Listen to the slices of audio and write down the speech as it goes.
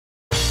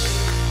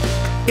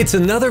It's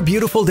another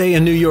beautiful day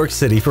in New York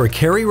City for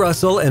Keri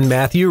Russell and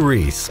Matthew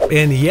Rhys.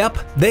 And yep,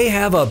 they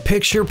have a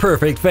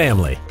picture-perfect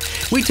family.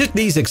 We took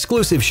these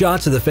exclusive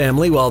shots of the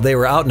family while they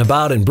were out and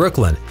about in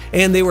Brooklyn,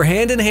 and they were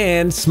hand in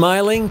hand,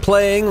 smiling,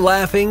 playing,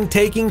 laughing,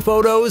 taking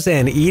photos,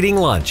 and eating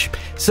lunch.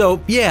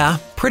 So yeah,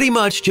 pretty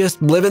much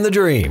just living the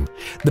dream.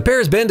 The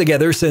pair's been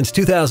together since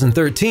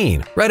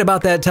 2013. Right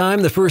about that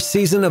time, the first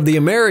season of The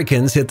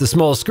Americans hit the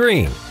small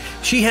screen.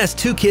 She has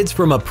 2 kids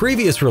from a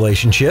previous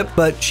relationship,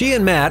 but she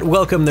and Matt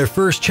welcomed their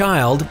first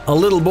child, a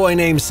little boy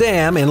named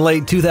Sam, in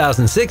late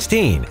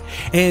 2016.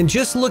 And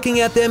just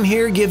looking at them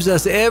here gives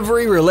us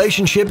every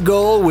relationship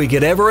goal we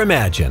could ever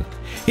imagine.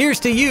 Here's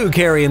to you,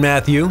 Keri and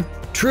Matthew.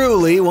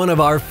 Truly one of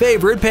our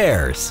favorite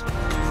pairs.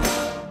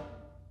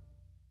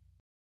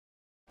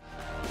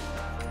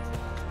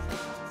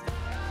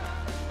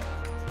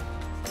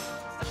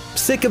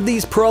 Sick of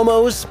these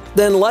promos?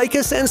 Then like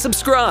us and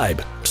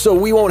subscribe, so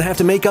we won't have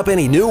to make up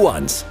any new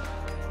ones.